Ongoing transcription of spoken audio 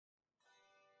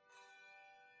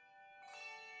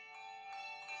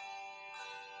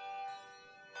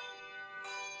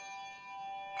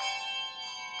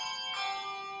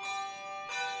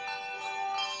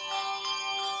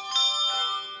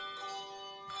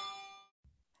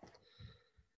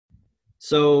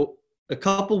So a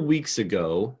couple weeks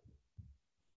ago,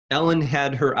 Ellen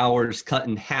had her hours cut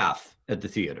in half at the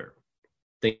theater.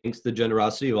 Thanks to the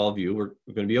generosity of all of you, we're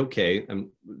going to be okay.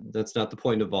 That's not the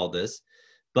point of all this.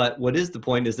 But what is the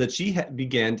point is that she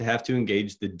began to have to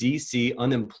engage the DC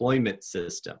unemployment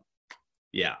system.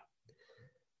 Yeah.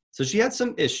 So she had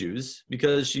some issues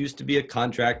because she used to be a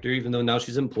contractor, even though now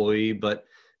she's an employee. But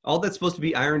all that's supposed to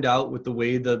be ironed out with the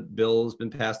way the bill has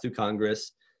been passed through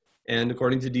Congress. And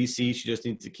according to DC, she just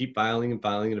needs to keep filing and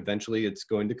filing, and eventually it's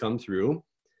going to come through.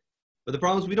 But the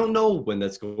problem is we don't know when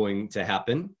that's going to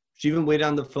happen. She even waited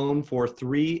on the phone for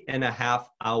 3.5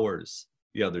 hours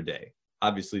the other day,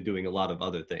 obviously doing a lot of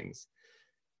other things.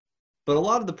 But a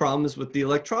lot of the problem is with the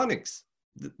electronics,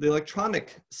 the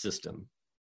electronic system.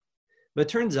 But it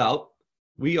turns out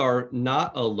we are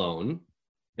not alone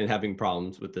in having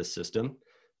problems with this system.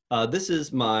 This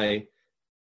is my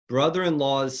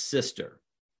brother-in-law's sister,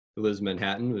 who lives in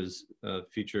Manhattan, who was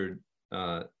featured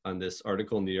on this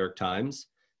article in the New York Times.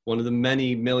 One of the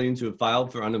many millions who have filed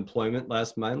for unemployment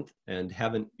last month and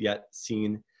haven't yet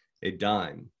seen a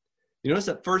dime. You notice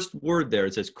that first word there,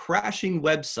 it says crashing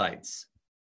websites.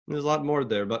 There's a lot more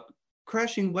there, but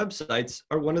crashing websites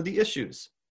are one of the issues.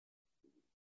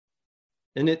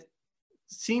 And it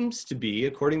seems to be,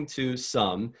 according to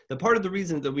some, that part of the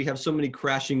reason that we have so many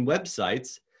crashing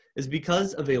websites is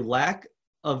because of a lack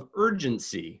of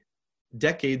urgency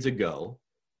decades ago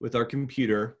with our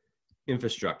computer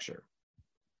infrastructure.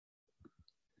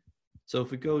 So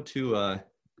if we go to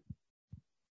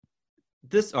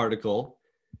this article,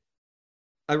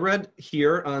 I read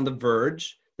here on The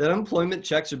Verge that unemployment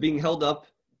checks are being held up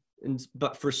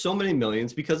but for so many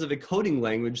millions because of a coding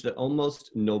language that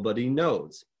almost nobody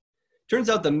knows. Turns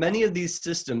out that many of these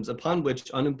systems upon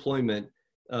which unemployment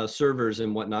servers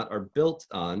and whatnot are built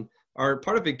on are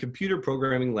part of a computer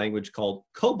programming language called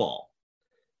COBOL.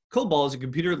 COBOL is a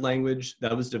computer language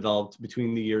that was developed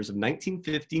between the years of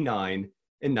 1959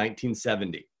 and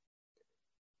 1970.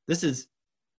 This is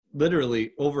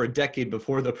literally over a decade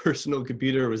before the personal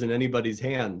computer was in anybody's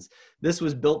hands. This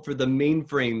was built for the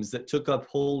mainframes that took up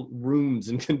whole rooms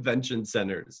in convention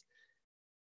centers.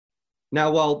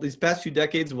 Now, while these past few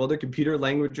decades of other computer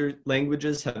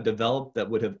languages have developed that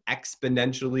would have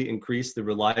exponentially increased the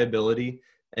reliability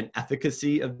and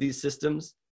efficacy of these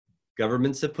systems,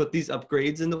 governments have put these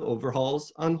upgrades and the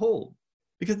overhauls on hold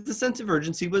because the sense of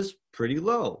urgency was pretty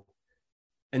low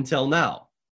until now,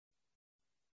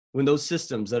 when those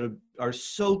systems that are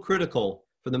so critical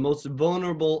for the most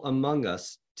vulnerable among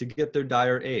us to get their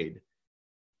dire aid,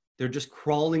 they're just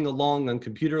crawling along on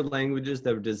computer languages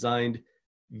that were designed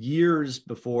years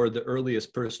before the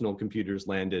earliest personal computers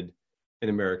landed in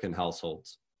American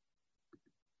households.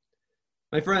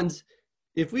 My friends,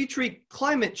 if we treat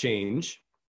climate change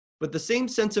with the same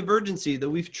sense of urgency that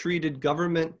we've treated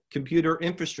government computer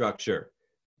infrastructure,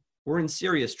 we're in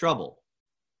serious trouble.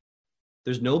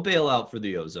 There's no bailout for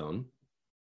the ozone.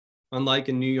 Unlike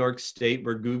in New York State,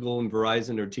 where Google and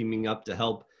Verizon are teaming up to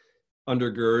help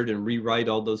undergird and rewrite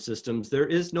all those systems, there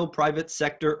is no private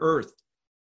sector Earth,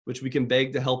 which we can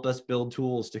beg to help us build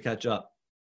tools to catch up.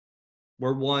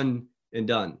 We're one and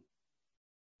done.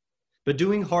 But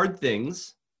doing hard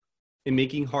things and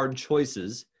making hard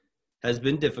choices has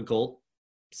been difficult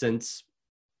since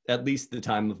at least the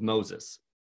time of Moses.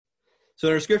 So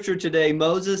in our scripture today,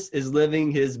 Moses is living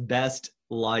his best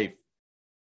life.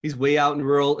 He's way out in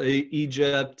rural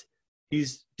Egypt.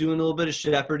 He's doing a little bit of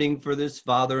shepherding for this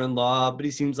father-in-law, but he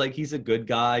seems like he's a good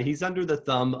guy. He's under the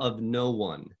thumb of no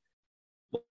one,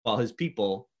 while his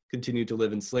people continue to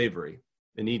live in slavery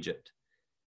in Egypt.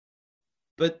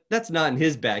 But that's not in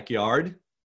his backyard,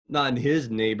 not in his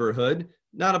neighborhood,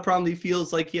 not a problem he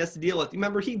feels like he has to deal with.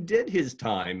 Remember, he did his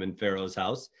time in Pharaoh's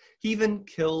house. He even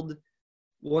killed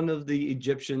one of the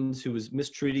Egyptians who was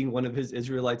mistreating one of his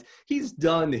Israelites. He's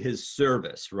done his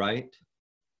service, right?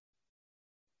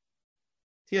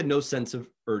 He had no sense of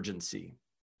urgency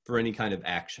for any kind of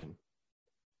action.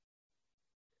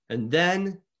 And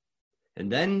then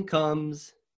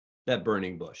comes that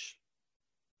burning bush.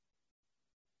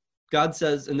 God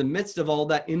says, in the midst of all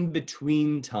that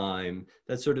in-between time,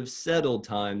 that sort of settled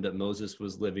time that Moses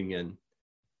was living in,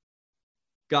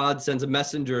 God sends a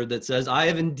messenger that says, I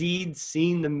have indeed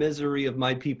seen the misery of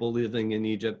my people living in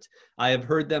Egypt. I have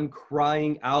heard them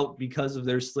crying out because of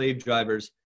their slave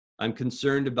drivers. I'm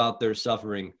concerned about their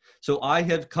suffering. So I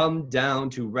have come down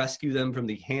to rescue them from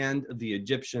the hand of the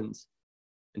Egyptians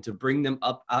and to bring them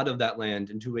up out of that land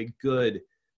into a good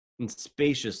and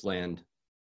spacious land,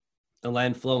 a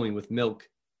land flowing with milk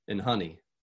and honey.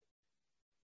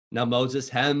 Now Moses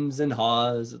hems and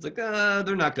haws. It's like,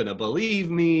 they're not going to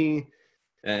believe me.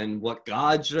 and what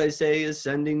God should I say is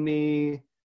sending me.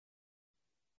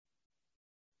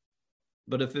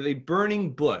 But if a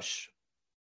burning bush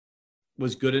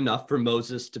was good enough for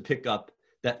Moses to pick up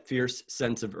that fierce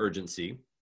sense of urgency,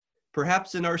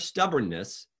 perhaps in our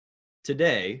stubbornness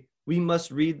today, we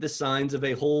must read the signs of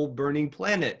a whole burning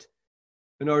planet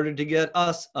in order to get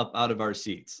us up out of our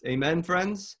seats. Amen,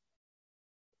 friends?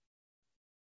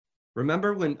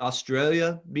 Remember when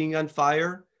Australia being on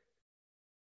fire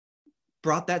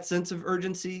brought that sense of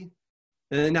urgency?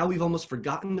 And now we've almost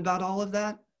forgotten about all of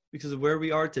that because of where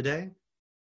we are today.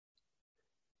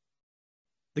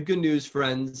 The good news,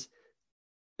 friends,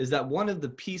 is that one of the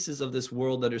pieces of this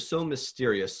world that are so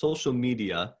mysterious, social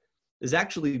media, is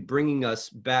actually bringing us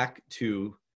back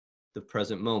to the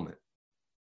present moment.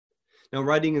 Now,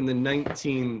 writing in the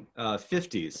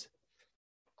 1950s,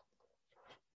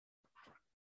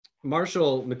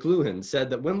 Marshall McLuhan said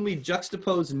that when we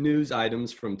juxtapose news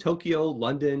items from Tokyo,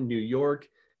 London, New York,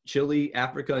 Chile,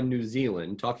 Africa, and New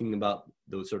Zealand, talking about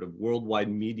those sort of worldwide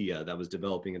media that was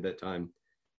developing at that time,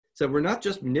 so we're not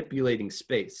just manipulating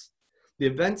space. The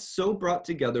events so brought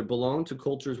together belong to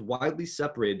cultures widely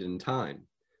separated in time.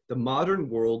 The modern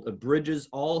world abridges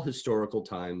all historical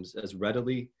times as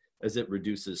readily as it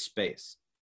reduces space.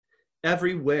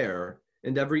 Everywhere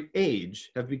and every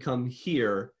age have become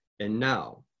here and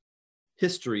now.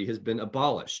 History has been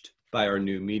abolished by our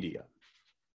new media.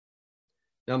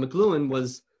 Now, McLuhan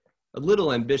was a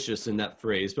little ambitious in that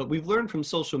phrase, but we've learned from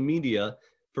social media,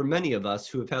 for many of us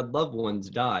who have had loved ones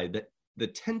die, that the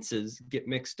tenses get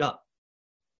mixed up.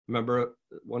 Remember,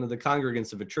 one of the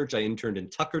congregants of a church I interned in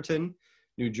Tuckerton,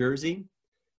 New Jersey,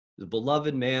 the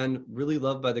beloved man, really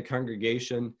loved by the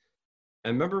congregation.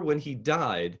 And remember when he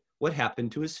died, what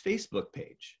happened to his Facebook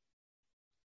page?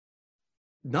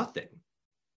 Nothing.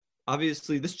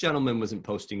 Obviously, this gentleman wasn't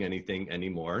posting anything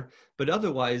anymore, but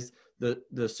otherwise,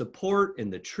 the support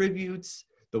and the tributes,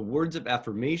 the words of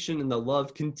affirmation and the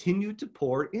love continued to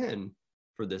pour in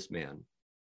for this man,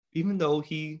 even though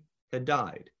he had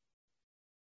died.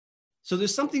 So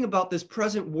there's something about this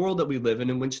present world that we live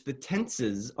in which the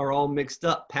tenses are all mixed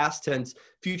up. Past tense,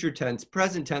 future tense,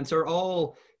 present tense are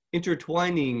all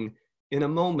intertwining in a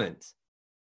moment.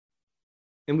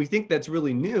 And we think that's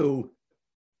really new,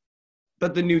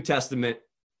 but the New Testament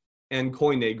and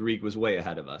Koine Greek was way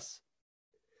ahead of us.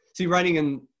 See, writing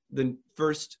in the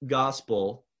first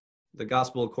gospel, the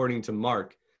gospel according to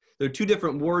Mark, there are two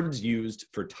different words used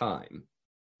for time.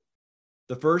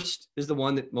 The first is the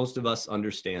one that most of us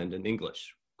understand in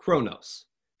English, chronos,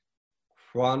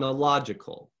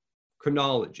 chronological,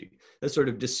 chronology, the sort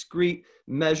of discrete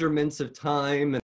measurements of time